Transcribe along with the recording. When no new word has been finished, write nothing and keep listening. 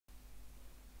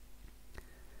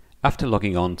After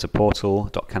logging on to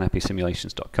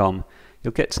portal.canopysimulations.com,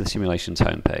 you'll get to the simulations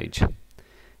homepage.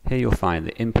 Here you'll find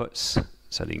the inputs,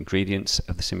 so the ingredients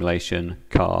of the simulation: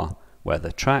 car, weather,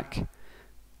 track,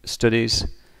 studies.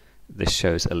 This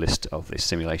shows a list of the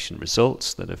simulation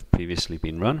results that have previously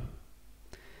been run.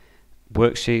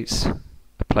 Worksheets,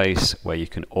 a place where you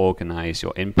can organize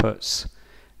your inputs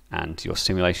and your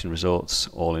simulation results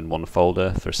all in one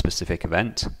folder for a specific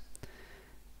event.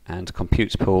 And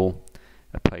compute pool,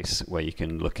 a place where you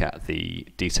can look at the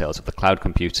details of the cloud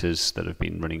computers that have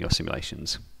been running your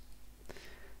simulations.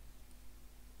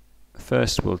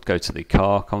 First, we'll go to the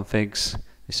car configs.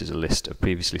 This is a list of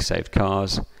previously saved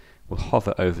cars. We'll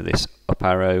hover over this up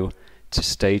arrow to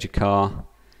stage a car.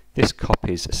 This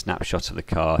copies a snapshot of the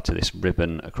car to this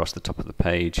ribbon across the top of the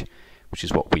page, which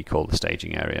is what we call the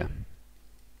staging area.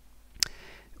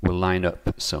 We'll line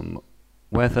up some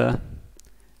weather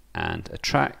and a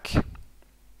track,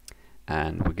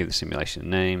 and we'll give the simulation a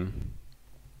name.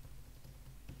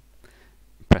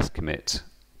 Press commit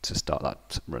to start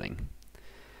that running.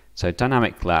 So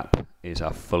dynamic lap is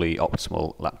our fully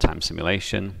optimal lap time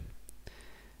simulation.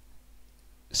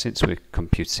 Since we're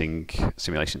computing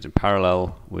simulations in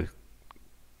parallel, we'll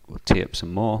tee up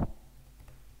some more.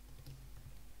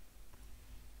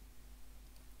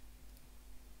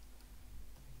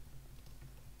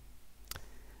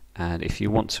 And if you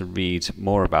want to read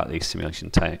more about these simulation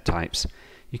types,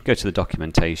 you can go to the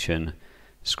documentation,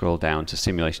 scroll down to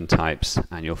simulation types,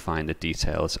 and you'll find the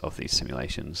details of these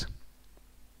simulations.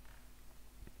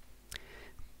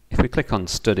 If we click on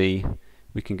study,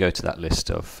 we can go to that list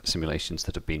of simulations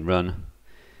that have been run.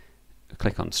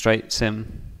 Click on straight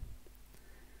sim,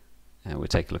 and we'll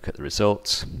take a look at the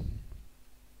results.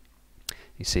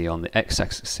 You see on the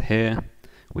x-axis here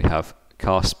we have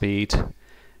car speed.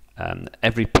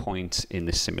 Every point in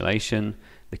this simulation,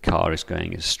 the car is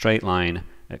going in a straight line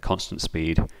at constant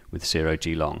speed with 0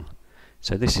 g long.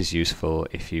 So this is useful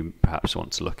if you perhaps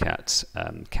want to look at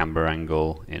camber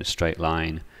angle in a straight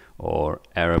line, or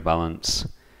aero balance,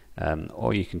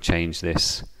 or you can change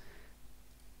this.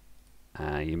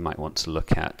 You might want to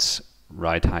look at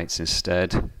ride heights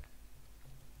instead.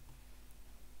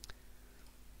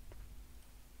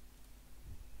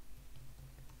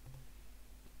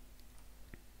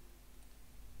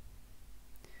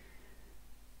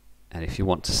 And if you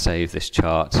want to save this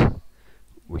chart,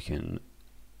 we can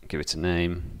give it a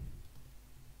name.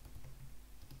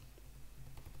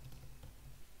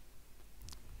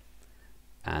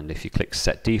 And if you click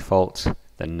set default,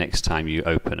 then next time you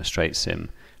open a straight sim,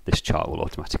 this chart will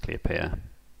automatically appear.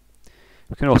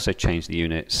 We can also change the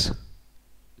units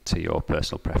to your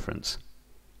personal preference.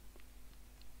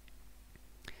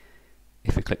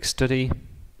 If we click study,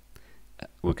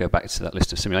 we'll go back to that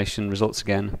list of simulation results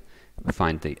again. We'll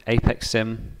find the Apex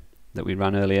sim that we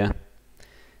ran earlier.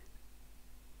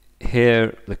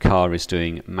 Here the car is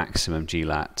doing maximum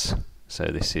GLAT, so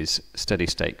this is steady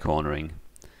state cornering.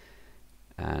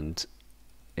 And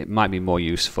it might be more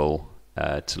useful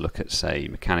to look at, say,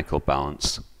 mechanical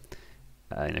balance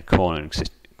in a cornering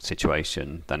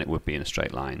situation than it would be in a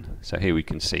straight line. So here we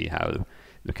can see how the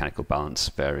mechanical balance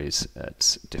varies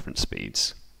at different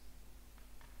speeds.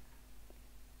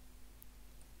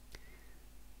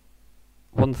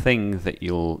 One thing that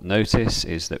you'll notice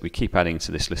is that we keep adding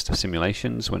to this list of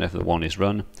simulations whenever the one is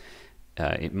run.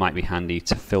 It might be handy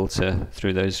to filter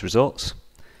through those results.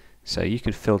 So you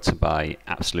can filter by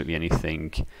absolutely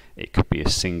anything. It could be a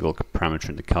single parameter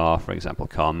in the car, for example,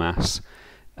 car mass.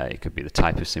 It could be the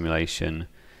type of simulation.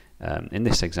 In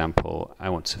this example, I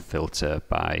want to filter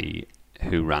by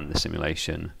who ran the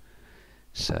simulation.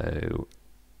 So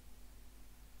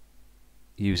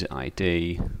user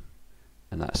ID,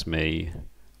 and that's me.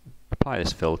 Apply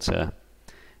this filter,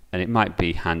 and it might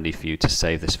be handy for you to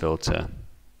save this filter.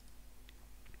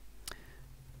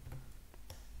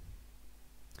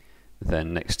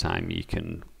 Then next time you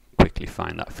can quickly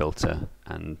find that filter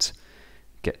and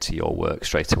get to your work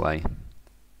straight away.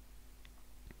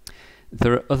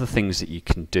 There are other things that you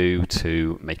can do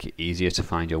to make it easier to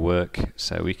find your work.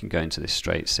 So we can go into this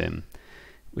straight sim,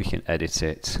 we can edit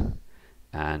it,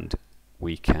 and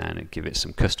we can give it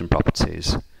some custom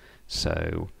properties.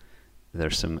 So there are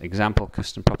some example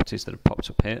custom properties that have popped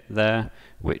up there,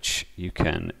 which you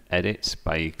can edit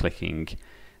by clicking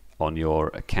on your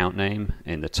account name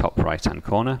in the top right hand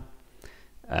corner,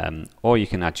 or you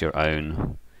can add your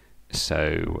own.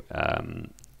 So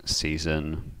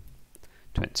season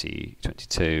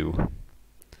 2022,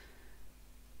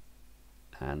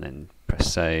 and then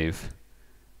press save,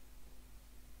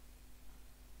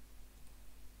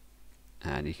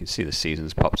 and you can see the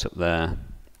seasons popped up there.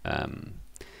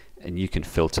 and you can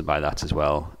filter by that as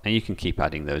well, and you can keep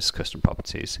adding those custom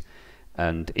properties.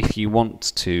 And if you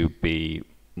want to be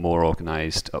more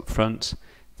organized up front,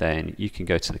 then you can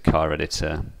go to the car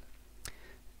editor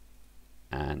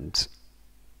and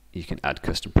you can add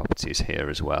custom properties here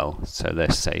as well, so they're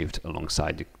saved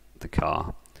alongside the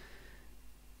car.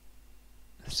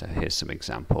 So here's some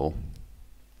example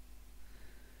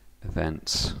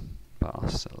events: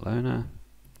 Barcelona,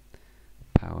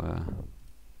 power,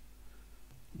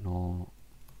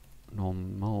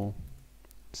 normal,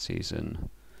 season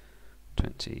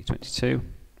 2022.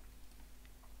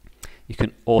 You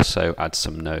can also add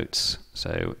some notes.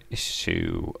 So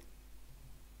issue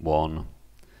 1,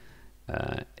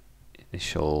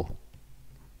 initial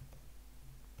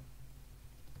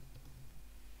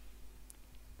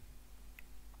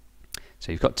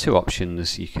So you've got two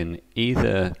options. You can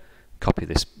either copy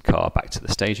this car back to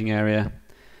the staging area,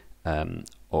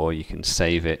 or you can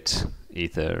save it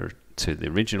either to the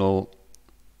original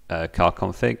car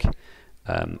config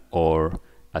or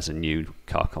as a new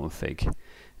car config.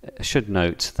 I should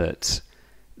note that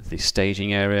the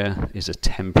staging area is a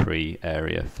temporary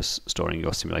area for storing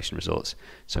your simulation results.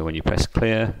 So when you press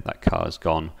clear, that car is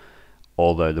gone,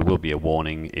 although there will be a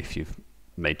warning if you've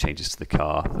made changes to the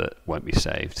car that won't be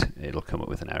saved. It'll come up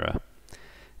with an error.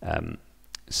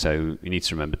 So you need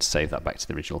to remember to save that back to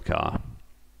the original car.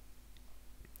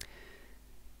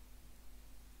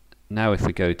 Now if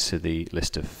we go to the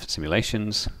list of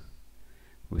simulations,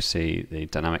 we see the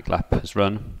dynamic lap has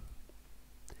run.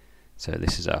 So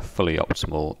this is our fully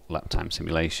optimal lap time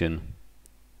simulation,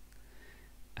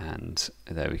 and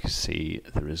there we can see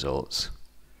the results.